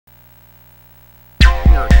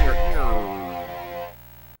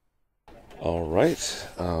All right.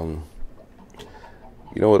 You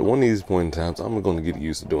know what? One of these point in times, I'm going to get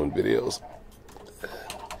used to doing videos.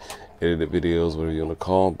 Edited videos, whatever you want to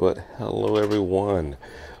call. But hello, everyone.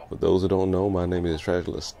 For those who don't know, my name is trajik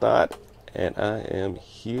lastat, and I am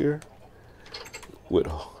here with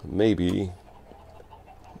not maybe.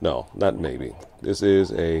 This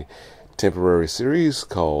is a temporary series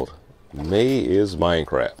called May is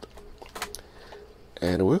Minecraft.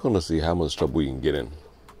 And we're going to see how much trouble we can get in.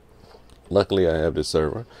 Luckily, I have this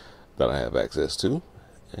server that I have access to.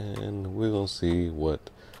 And we're going to see what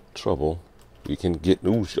trouble we can get.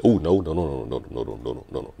 Oh, no.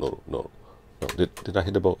 Did I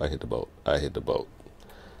hit the boat? I hit the boat.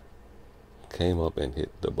 Came up and hit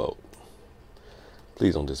the boat.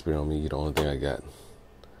 Please don't disappear on me. You're the only thing I got.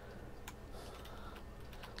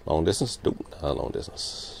 Long distance? Nope, not long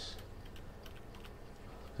distance.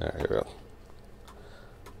 Alright, here we go.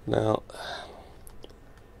 Now,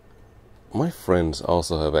 my friends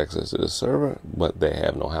also have access to the server, but they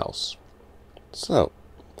have no house. So,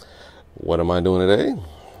 what am I doing today?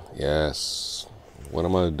 Yes, what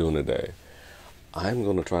am I doing today? I'm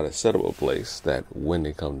going to try to set up a place that when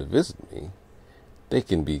they come to visit me, they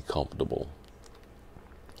can be comfortable.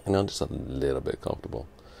 And I'm just a little bit comfortable.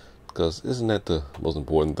 Because isn't that the most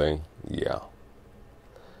important thing? Yeah.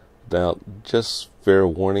 Now, just fair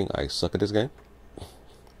warning, I suck at this game.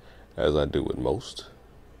 As I do with most.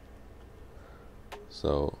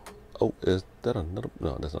 So, oh, is that another?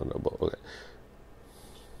 No, that's not another boat. Okay.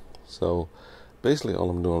 So, basically all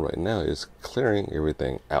I'm doing right now is clearing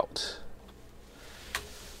everything out.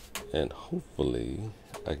 And hopefully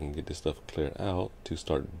I can get this stuff cleared out to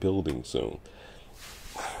start building soon.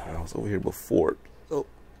 I was over here before. Oh.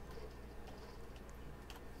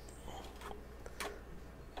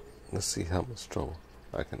 Let's see how much trouble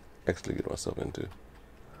I can actually get myself into.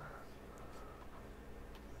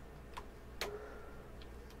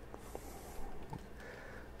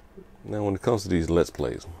 Now, when it comes to these Let's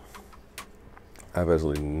Plays, I have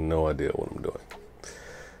absolutely no idea what I'm doing.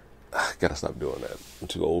 I gotta stop doing that. I'm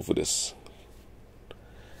too old for this.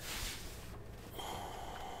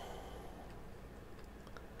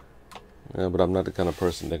 Yeah, but I'm not the kind of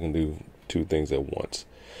person that can do two things at once.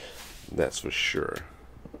 That's for sure.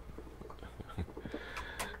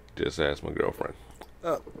 Just ask my girlfriend.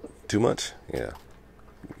 Too much? Yeah.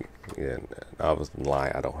 Yeah, I was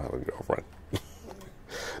lying. I don't have a girlfriend.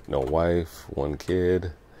 No wife, one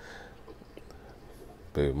kid.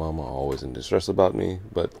 Baby mama always in distress about me,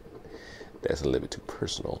 but that's a little bit too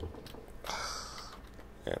personal.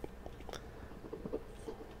 And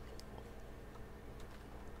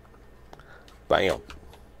bam.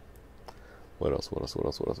 What else?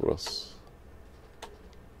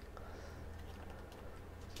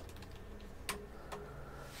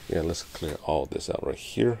 Yeah, let's clear all this out right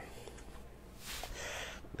here.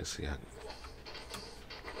 Let's see how.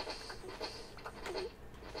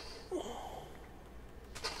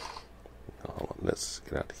 Let's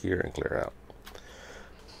get out here and clear out.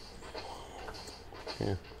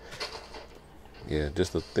 Yeah,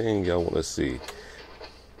 just the thing y'all want to see.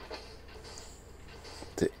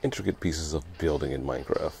 The intricate pieces of building in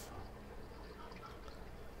Minecraft.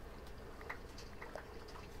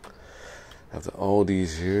 After all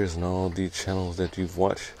these years and all these channels that you've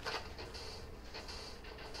watched,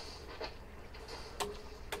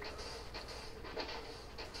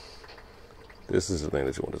 this is the thing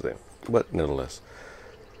that you want to say. But nevertheless,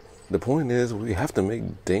 the point is we have to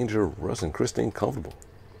make Danger, Russ, and Christine comfortable.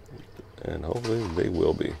 And hopefully they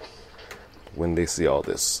will be when they see all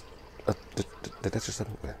this. Did that just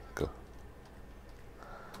happen? Okay, go.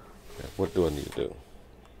 Okay, what do I need to do?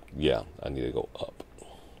 Yeah, I need to go up.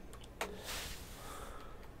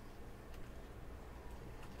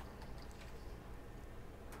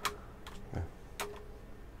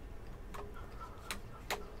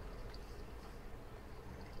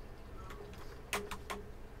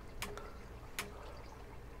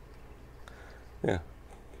 Yeah.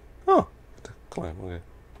 Oh, climb. Okay.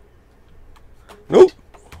 Nope.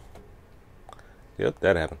 Yep,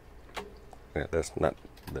 that happened. Yeah, let's not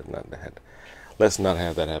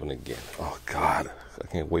have that happen again. Oh God, I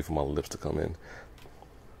can't wait for my lips to come in.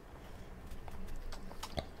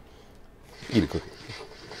 Eat a cookie.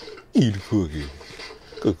 Eat a cookie.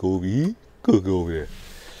 Cook over here. Cook over there.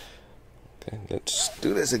 Okay, let's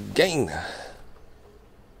do this again.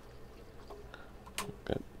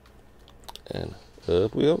 Okay. And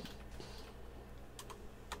up we go.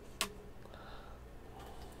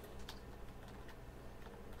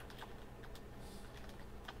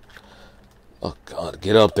 Oh God,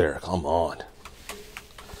 get up there. Come on.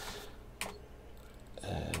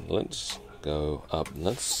 And let's go up.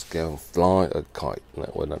 Let's go fly a kite.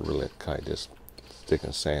 No, well, not really a kite, just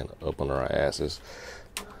sticking sand up on our asses.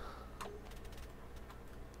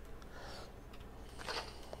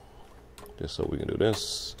 Just so we can do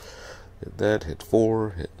this. Hit that, hit 4,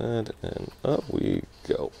 hit that, and up we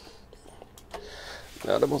go.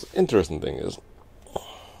 Now the most interesting thing is,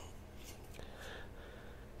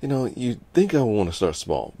 you know, you think I want to start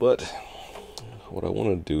small, but what I want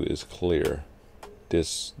to do is clear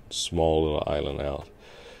this small little island out.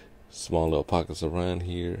 Small little pockets around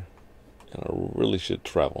here. And I really should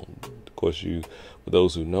travel. Of course, for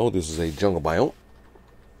those who know, this is a jungle biome.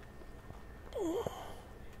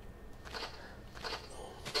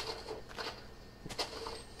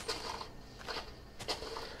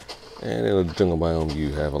 And in a jungle biome,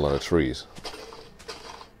 you have a lot of trees.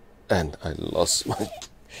 And I lost my...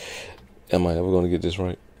 Am I ever going to get this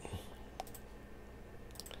right?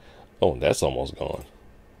 Oh, that's almost gone.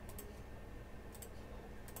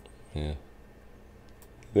 Yeah.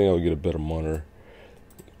 I think I would get a better monitor.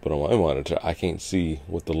 But on my monitor, I can't see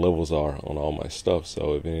what the levels are on all my stuff.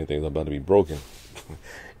 So if anything's about to be broken,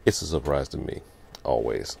 it's a surprise to me.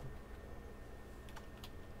 Always.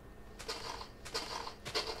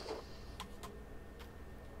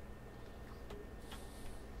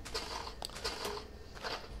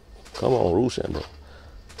 Come on, Rushan, bro.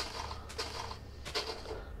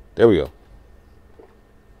 There we go.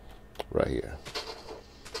 Right here.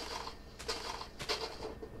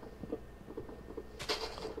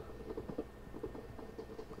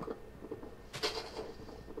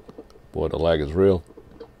 Boy, the lag is real.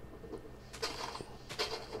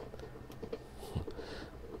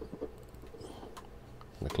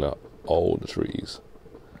 MacLeod, all the trees.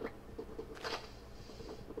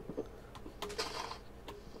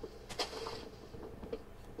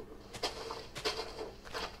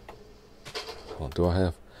 Do I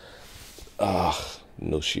have?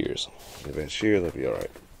 No shears. If I had shears, I'd be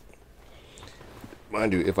alright.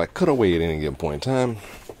 Mind you, if I cut away at any given point in time,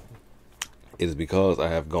 it is because I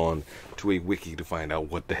have gone to a wiki to find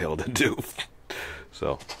out what the hell to do.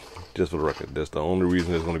 So, just for the record, that's the only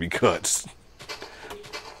reason there's going to be cuts.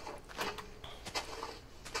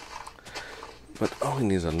 But all he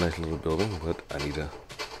needs is a nice little building, but I need to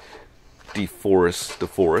deforest the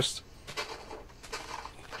forest.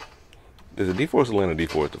 Is it deforest the land or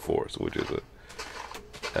deforest the forest? Which is it?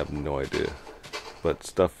 I have no idea. But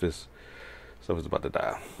stuff is about to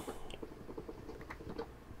die.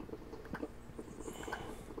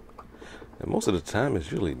 And most of the time it's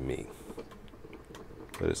usually me.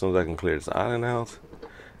 But as soon as I can clear this island out,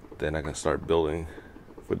 then I can start building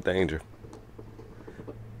for danger.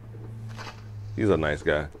 He's a nice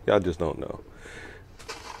guy. Y'all just don't know.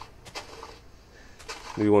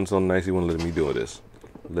 He wasn't so nice, he wouldn't let me do this.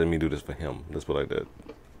 Let me do this for him. That's what I did.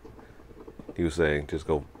 He was saying, just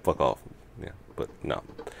go fuck off. Yeah, but no.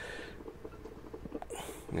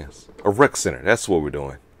 Yes. A rec center. That's what we're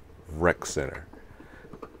doing. Rec center.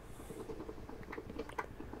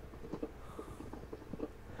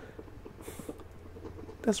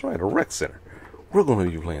 That's right, a rec center. We're going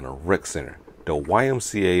to be playing a rec center. The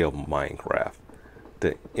YMCA of Minecraft.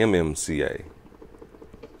 The MMCA.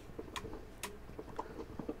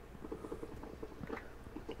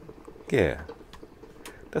 Yeah,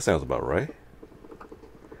 that sounds about right.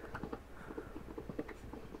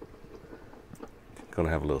 Gonna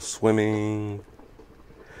have a little swimming.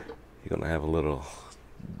 You're gonna have a little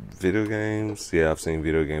video games. Yeah, I've seen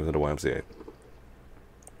video games in the YMCA.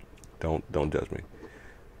 Don't judge me.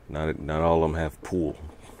 Not all of them have pool.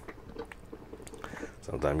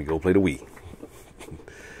 Sometimes you go play the Wii.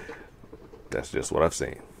 That's just what I've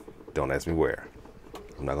seen. Don't ask me where.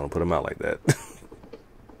 I'm not gonna put them out like that.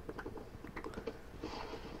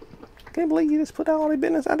 Can't believe you just put all the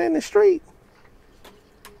business out there in the street.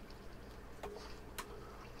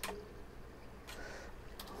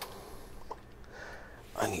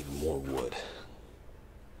 I need more wood.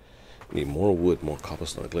 I need more wood, more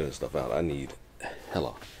cobblestone to clear this stuff out. I need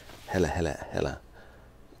hella. I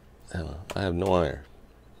have no iron.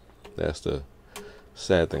 That's the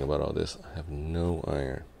sad thing about all this. I have no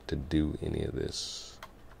iron to do any of this.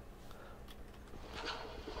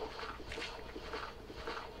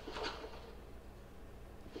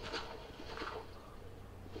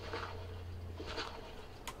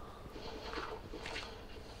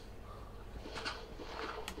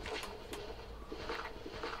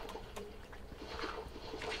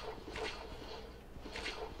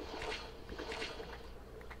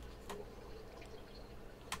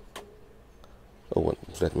 Oh, what?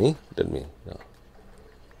 Is that me? That me? No.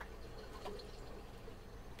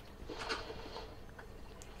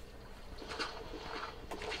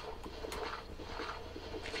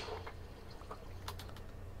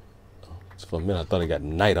 For a minute, I thought it got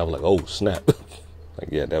night. I was like, oh, snap. Like,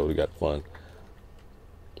 yeah, that would have got fun.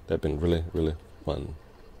 That'd been really, really fun.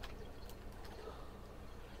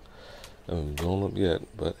 I haven't blown up yet,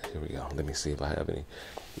 but here we go. Let me see if I have any.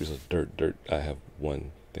 There's a dirt. I have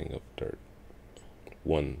one thing of dirt.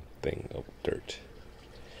 One thing of dirt.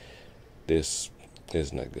 This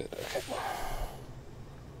is not good. Okay.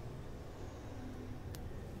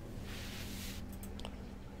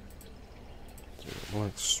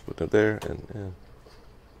 Let's put it there and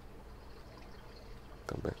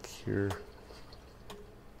come back here.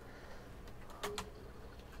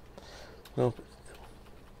 Nope.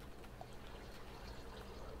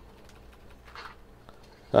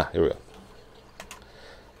 Here we go.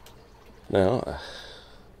 Now,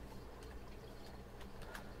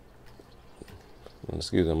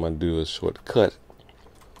 excuse me, I'm going to do a shortcut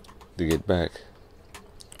to get back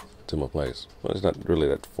to my place. Well, it's not really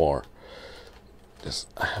that far. Just,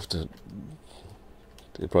 I have to,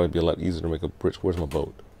 it'd probably be a lot easier to make a bridge. Where's my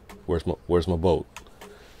boat? Where's my boat?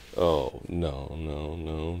 Oh, no.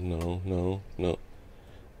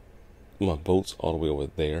 My boat's all the way over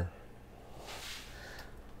there.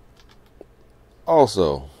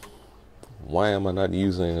 Also, why am I not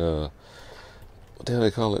using, what the hell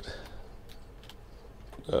they call it?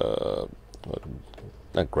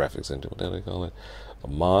 Not graphics engine, what the hell they call it? A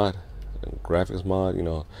mod, a graphics mod, you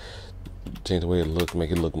know, change the way it looks,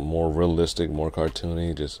 make it look more realistic, more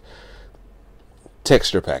cartoony, just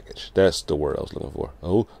texture package. That's the word I was looking for.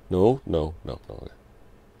 Oh, no. Okay.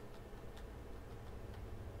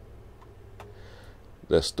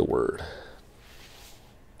 That's the word.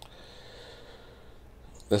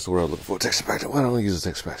 That's the word I was looking for. Texture package. Why don't I use a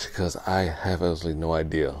texture package? Because I have absolutely no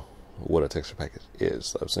idea what a texture package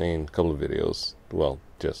is. I've seen a couple of videos.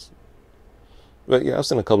 But yeah, I've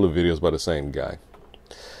seen a couple of videos by the same guy.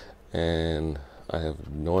 And I have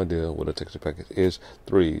no idea what a texture package is.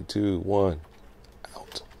 3, 2, 1,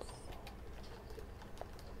 out.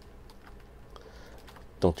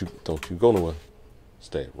 Don't you go nowhere.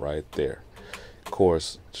 Stay right there. Of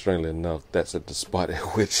course, strangely enough, that's at the spot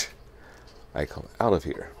at which I come out of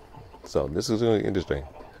here. So this is really interesting.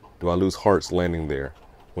 Do I lose hearts landing there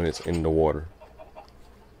when it's in the water?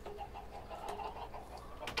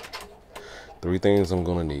 3 things I'm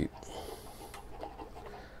gonna need.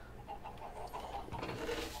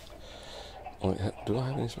 Do I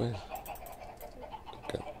have any space?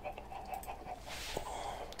 Okay.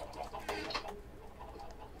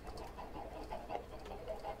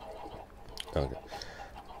 Okay.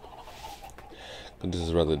 But this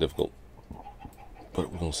is rather difficult.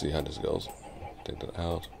 But we're gonna see how this goes. Take that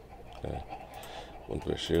out. Okay. 1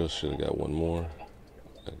 pair of shears. Should have got one more.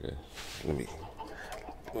 Okay. Let me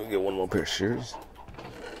get one more pair of shears.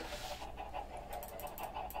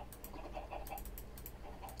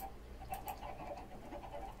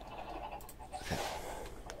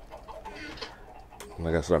 I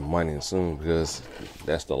gotta start mining soon because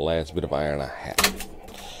that's the last bit of iron I have.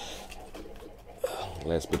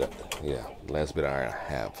 Last bit of iron I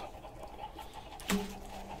have.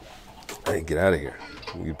 Hey, get out of here.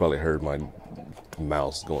 You probably heard my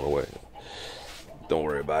mouse going away. Don't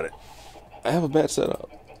worry about it. I have a bad setup.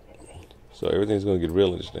 So everything's gonna get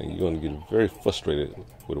real interesting. You're gonna get very frustrated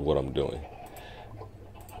with what I'm doing.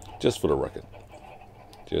 Just for the record.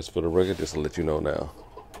 Just to let you know now.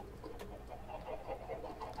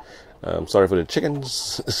 I'm sorry for the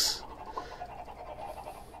chickens.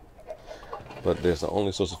 But there's the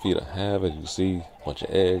only source of feed I have. As you see, a bunch of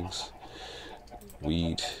eggs.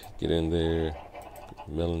 Wheat, get in there.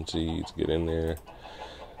 Melon seeds, get in there.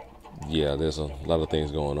 Yeah, there's a lot of things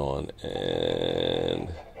going on.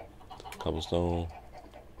 And cobblestone,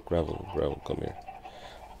 gravel, come here.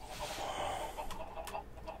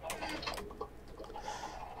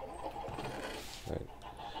 All right.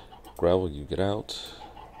 Gravel, you get out.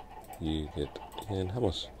 You get in. How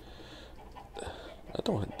much?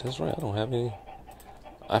 That's right, I don't have any.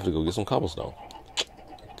 I have to go get some cobblestone.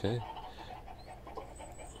 Okay.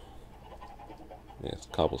 Yes,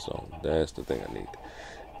 cobblestone. That's the thing I need.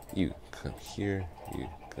 You come here. You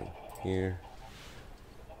come here.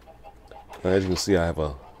 Now, as you can see, I have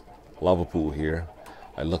a lava pool here.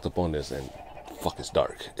 I looked up on this and fuck, it's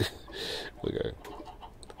dark. Okay.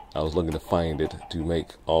 I was looking to find it to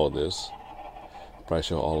make all of this. Probably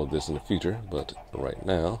show all of this in the future, but right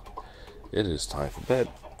now it is time for bed.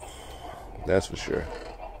 That's for sure.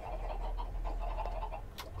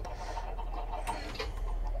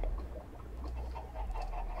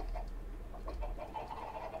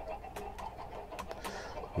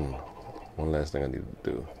 One last thing I need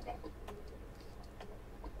to do.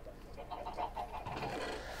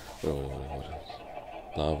 What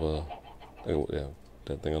is lava? Oh, yeah,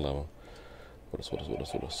 that thing of lava.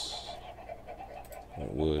 What else?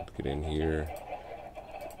 Wood, get in here.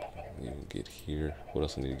 You can get here. What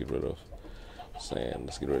else I need to get rid of? Sand.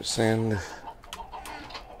 Let's get rid of sand.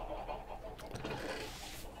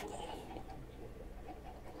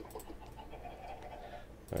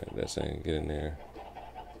 Alright, that sand, get in there.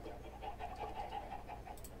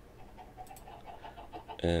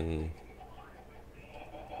 And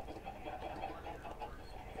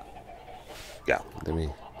yeah, let me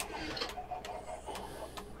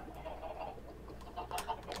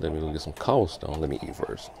go get some cobblestone. Let me eat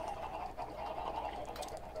first.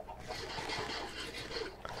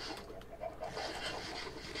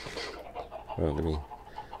 Let me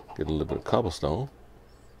get a little bit of cobblestone.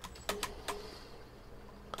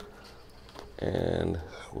 And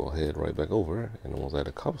we'll head right back over. And once I have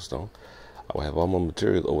the cobblestone, I will have all my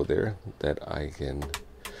materials over there that I can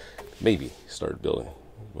maybe start building.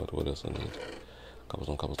 But what else I need?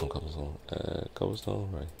 Cobblestone.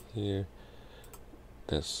 Cobblestone right here.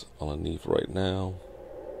 That's all I need for right now.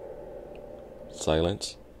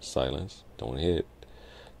 Silence. Don't hit.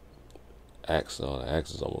 Axe. Oh, the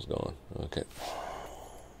axe is almost gone. Okay.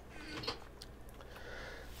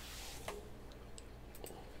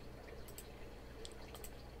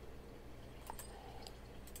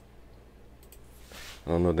 I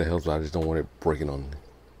don't know what the hell's, I just don't want it breaking on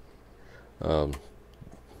me.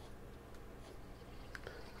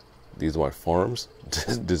 These are my farms.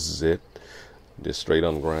 This is it. Just straight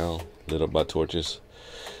on the ground, lit up by torches.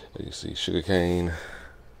 You see sugarcane,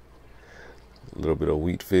 a little bit of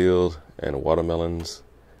wheat field, and watermelons.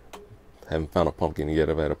 Haven't found a pumpkin yet.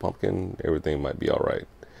 If I had a pumpkin, everything might be alright.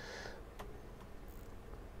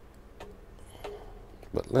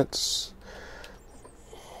 But let's...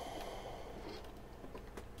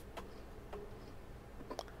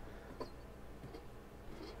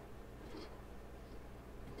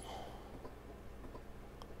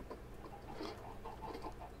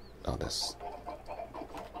 Oh, that's...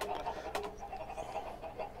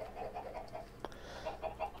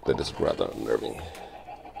 That is rather unnerving.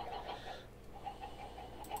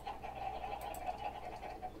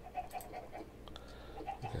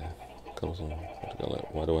 Okay,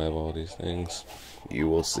 why do I have all these things? You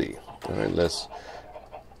will see. Alright, let's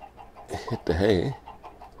hit the hay.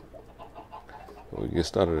 We'll get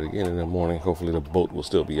started again in the morning. Hopefully the boat will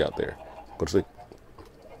still be out there. Go to sleep.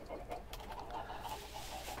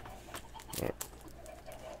 Alright.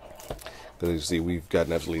 As you see, we've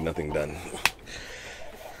gotten absolutely nothing done.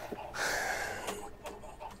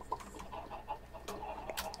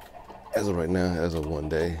 As of right now, as of one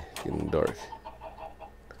day, getting dark.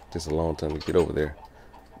 Takes a long time to get over there.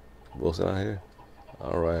 The boat's still out here?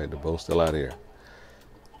 Alright, the boat's still out here.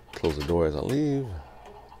 Close the door as I leave.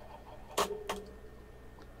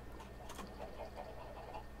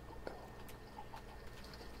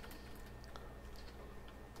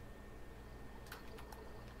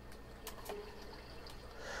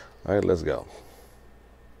 Alright, let's go.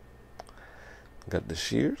 Got the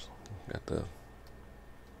shears. Got the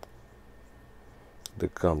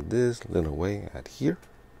come this little way out here.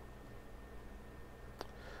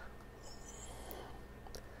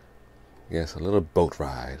 Yes, a little boat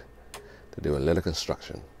ride to do a little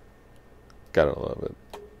construction. Gotta love it.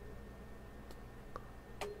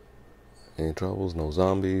 Any troubles? No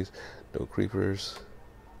zombies, no creepers,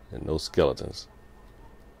 and no skeletons.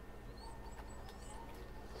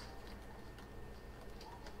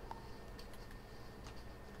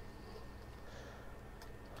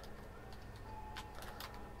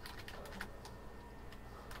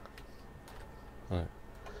 Alright.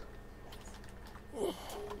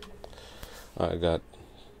 I got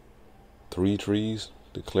 3 trees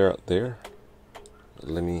to clear out there.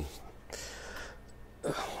 Let me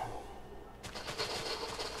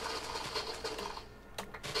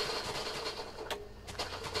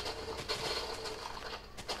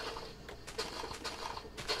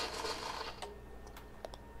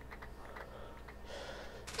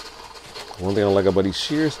one thing I like about these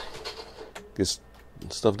shears, gets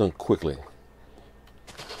stuff done quickly.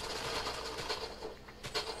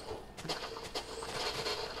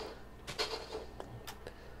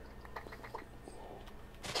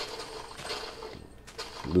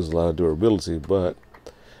 Lose a lot of durability, but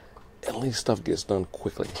at least stuff gets done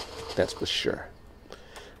quickly. That's for sure.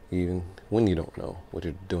 Even when you don't know what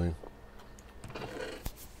you're doing.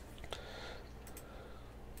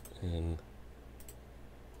 And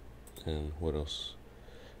what else?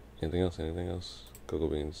 Anything else? Cocoa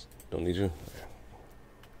beans. Don't need you.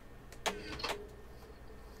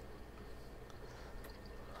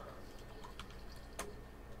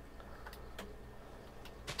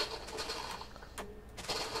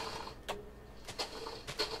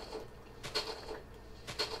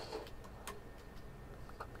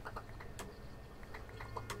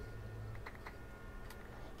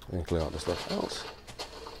 And clear all this stuff out.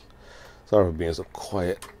 Sorry for being so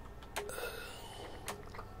quiet.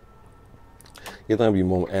 You think I'd be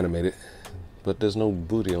more animated, but there's no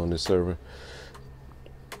booty on this server.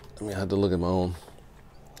 I mean, I have to look at my own.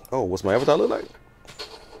 Oh, what's my avatar look like?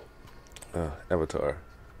 Avatar.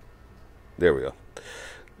 There we go.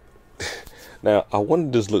 Now, I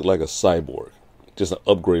wanted this to look like a cyborg. Just an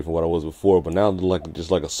upgrade from what I was before, but now I look like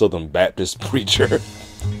just like a Southern Baptist preacher.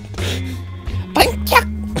 Thank you.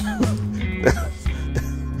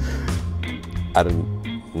 I did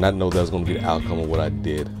not know that was going to be the outcome of what I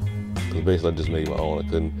did. Because basically I just made my own. I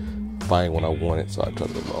couldn't find what I wanted, so I tried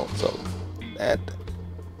to make my own. So, that...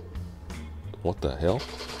 What the hell?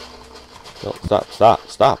 No,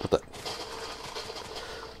 stop. What the...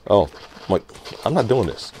 Oh, I'm not doing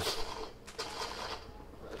this.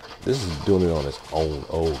 This is doing it on its own.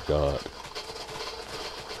 Oh, God.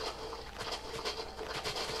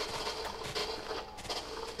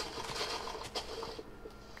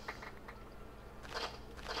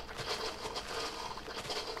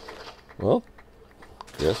 Well,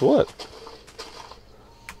 guess what?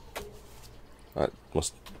 My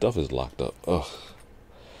stuff is locked up. Ugh.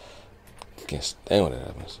 Can't stand when that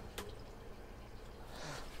happens.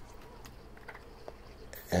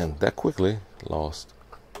 And that quickly lost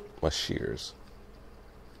my shears.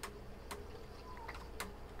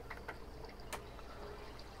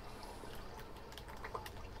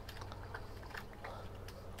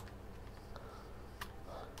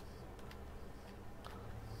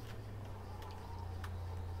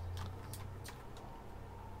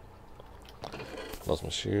 Lost my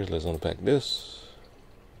shears. Let's unpack this.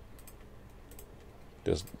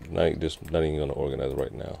 Just not even gonna organize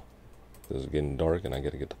right now. It's getting dark and I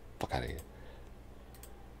gotta get the fuck out of here.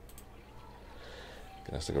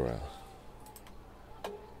 Can I stick around?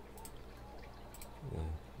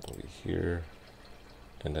 Over here.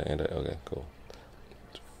 And okay, cool.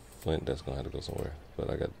 Flint, that's gonna have to go somewhere. But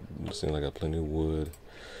it seems like I got plenty of wood.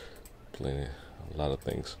 A lot of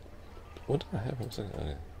things. What did I have in a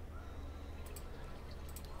second?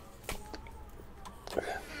 Okay.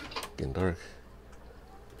 Getting dark.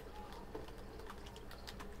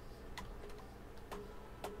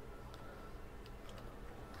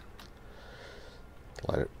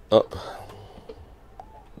 Light it up.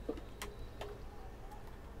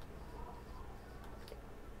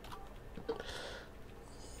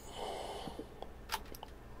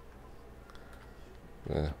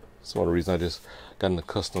 Yeah, that's one of the reasons I just gotten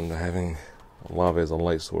accustomed to having lava as a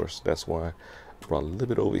light source. That's why I brought a little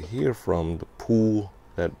bit over here from the pool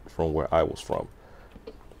from where I was from.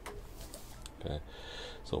 Okay,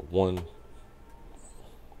 so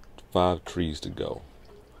 5 trees to go.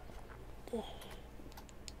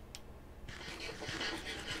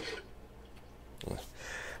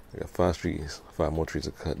 I got 5 more trees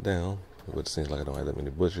to cut down, but it seems like I don't have that many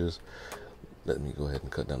bushes. Let me go ahead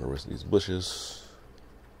and cut down the rest of these bushes.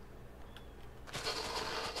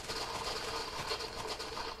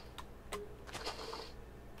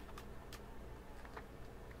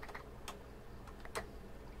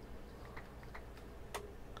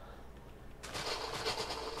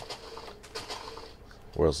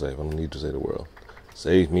 World safe. I don't need to save the world.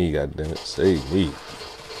 Save me, goddammit. Save me.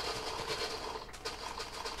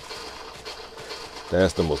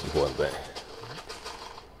 That's the most important thing.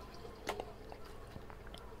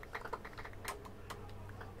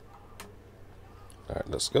 Alright,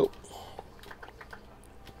 let's go.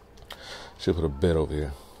 Should put a bed over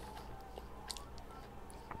here.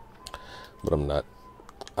 But I'm not.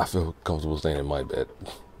 I feel comfortable staying in my bed.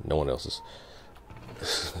 No one else's.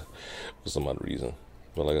 For some odd reason.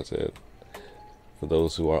 But like I said, for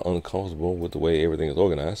those who are uncomfortable with the way everything is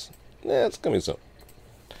organized, it's coming soon.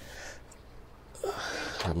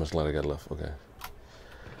 How much light I got left? Okay.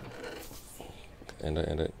 And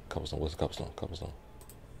that cobblestone. What's the cobblestone? Cobblestone.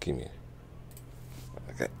 Give me it.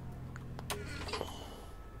 Okay.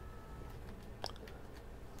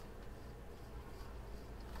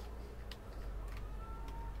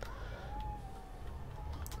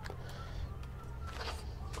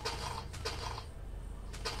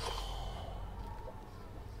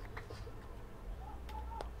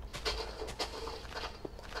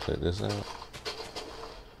 Check this out.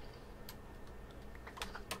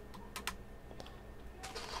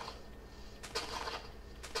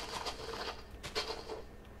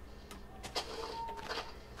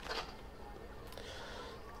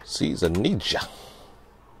 Seeds of Ninja.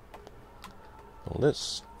 Well, let's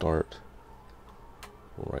start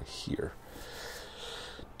right here.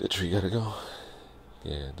 That tree gotta go.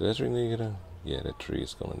 Yeah, does that tree need to go? Yeah, that tree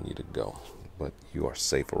is gonna need to go. But you are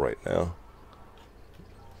safer right now.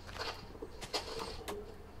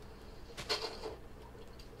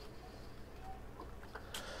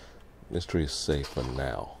 This tree is safe for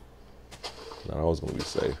now. Not always gonna be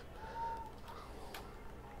safe.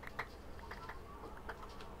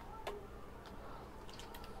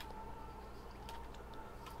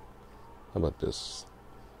 How about this?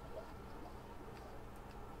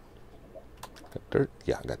 Got dirt?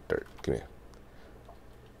 Yeah, I got dirt. Come here.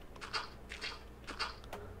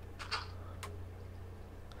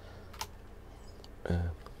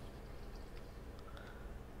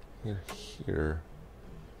 Here.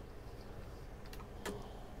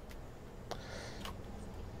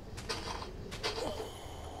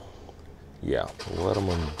 Yeah, what I'm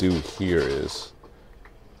gonna do here is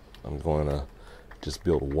I'm going to just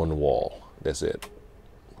build one wall. That's it.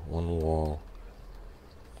 One wall.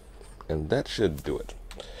 And that should do it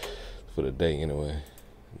for the day anyway.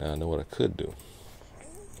 Now I know what I could do.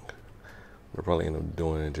 I'll probably end up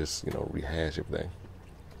doing it, just, you know, rehash everything.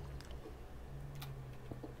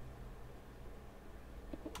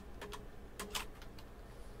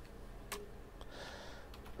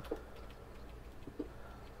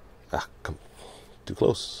 Ah, come. Too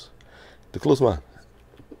close. Too close, man.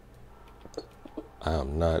 I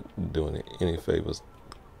am not doing it any favors.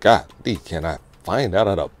 God, can I find out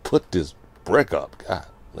how to put this brick up? God,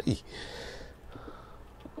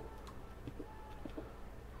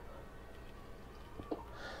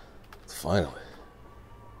 finally.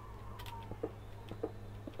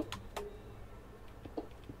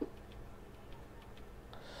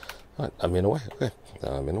 All right, I'm in the way. Okay,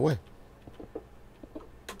 I'm in the way.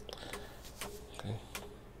 Okay.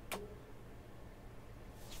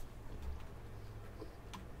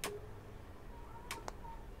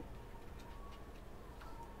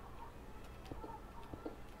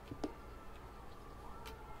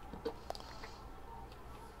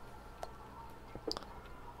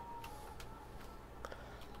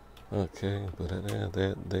 Okay, put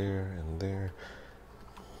that there, and there.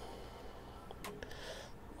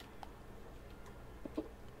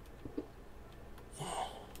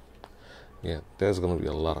 Yeah, there's gonna be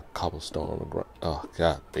a lot of cobblestone on the ground. Oh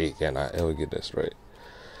God, can I ever get that straight?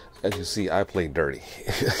 As you see, I play dirty.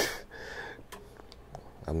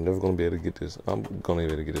 I'm never gonna be able to get this. I'm gonna be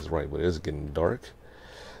able to get this right, but it's getting dark.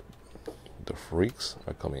 The freaks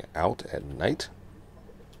are coming out at night.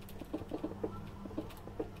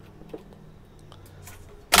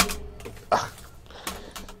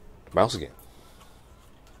 Mouse again.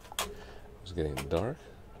 It's getting dark.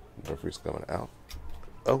 The freaks coming out.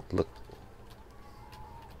 Oh, look.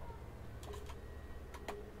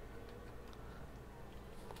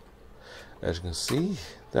 As you can see,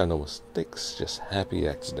 there are no mistakes, just happy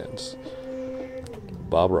accidents.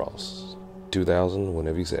 Bob Ross, 2000,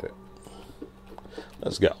 whenever you said it.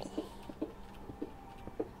 Let's go.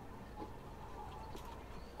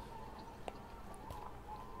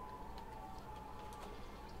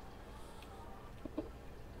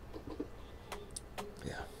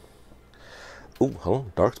 Yeah. Ooh, hold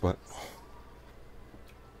on, dark spot.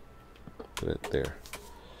 Put it there.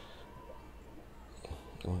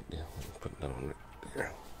 Oh, yeah, put that on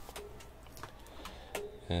there.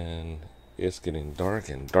 And it's getting dark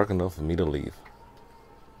and dark enough for me to leave.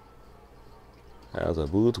 As a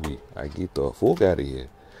boo tweet, I get the fuck out of here.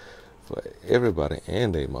 For everybody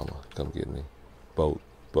and their mama, come get me. Boat,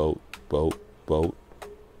 boat, boat, boat,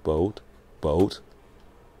 boat, boat.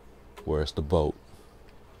 Where's the boat?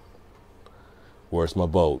 Where's my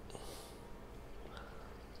boat?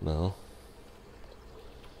 No.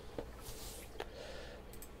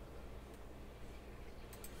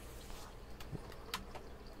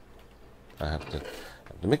 I have to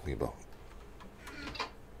make me a boat.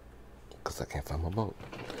 Because I can't find my boat.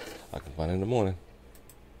 I can find it in the morning.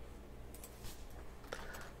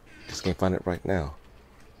 Just can't find it right now.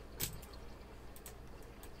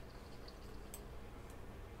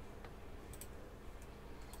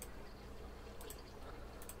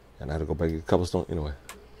 And I had to go back and get cobblestone anyway.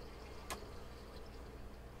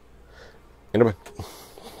 Anyway.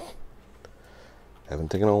 Haven't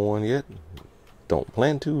taken on one yet. Don't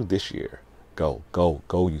plan to this year. Go, go,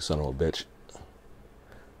 go, you son of a bitch.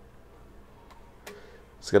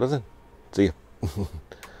 Skeleton, see ya.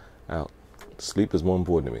 Out. Sleep is more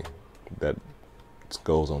important to me. That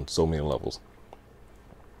goes on so many levels.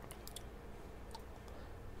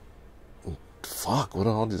 Fuck, what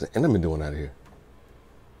are all these enemies doing out here?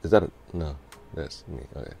 Is that a... No, that's me.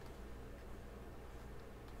 Okay.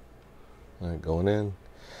 Alright, going in.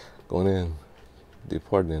 Going in.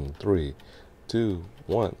 Departing in 3, 2,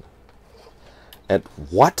 1. At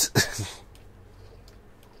what?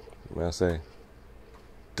 May I say?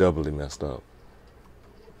 Doubly messed up.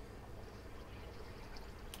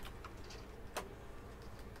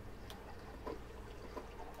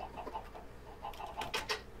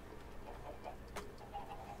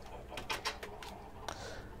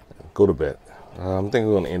 go to bed. I'm thinking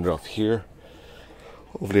we're going to end it off here.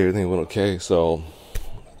 Hopefully everything went okay. So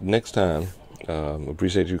next time,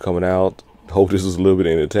 appreciate you coming out. Hope this was a little bit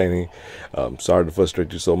entertaining. Sorry to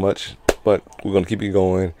frustrate you so much, but we're going to keep it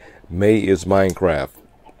going. May is Minecraft.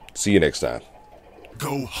 See you next time.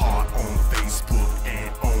 Go hard on Facebook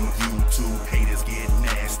and on YouTube. Haters get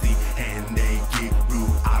nasty and they get rude.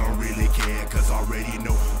 I don't really care cause I already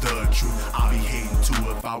know the truth. I'll be hating too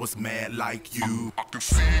if I was mad like you. I can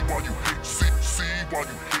see why you hate, see why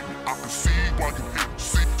you hate me. I can see why you hate,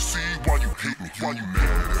 see why you hate me. Why you mad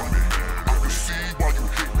at me? I can see why you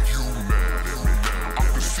hate me. You mad at me? I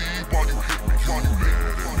can see why you hate me. Why you mad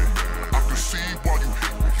at me? I can see why you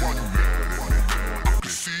hate me. Why you mad at me? I can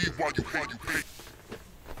see why you hate.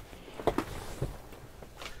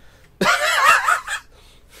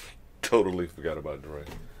 Totally forgot about Dre.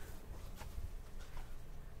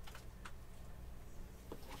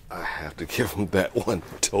 I have to give him that one.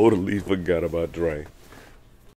 Totally forgot about Dre.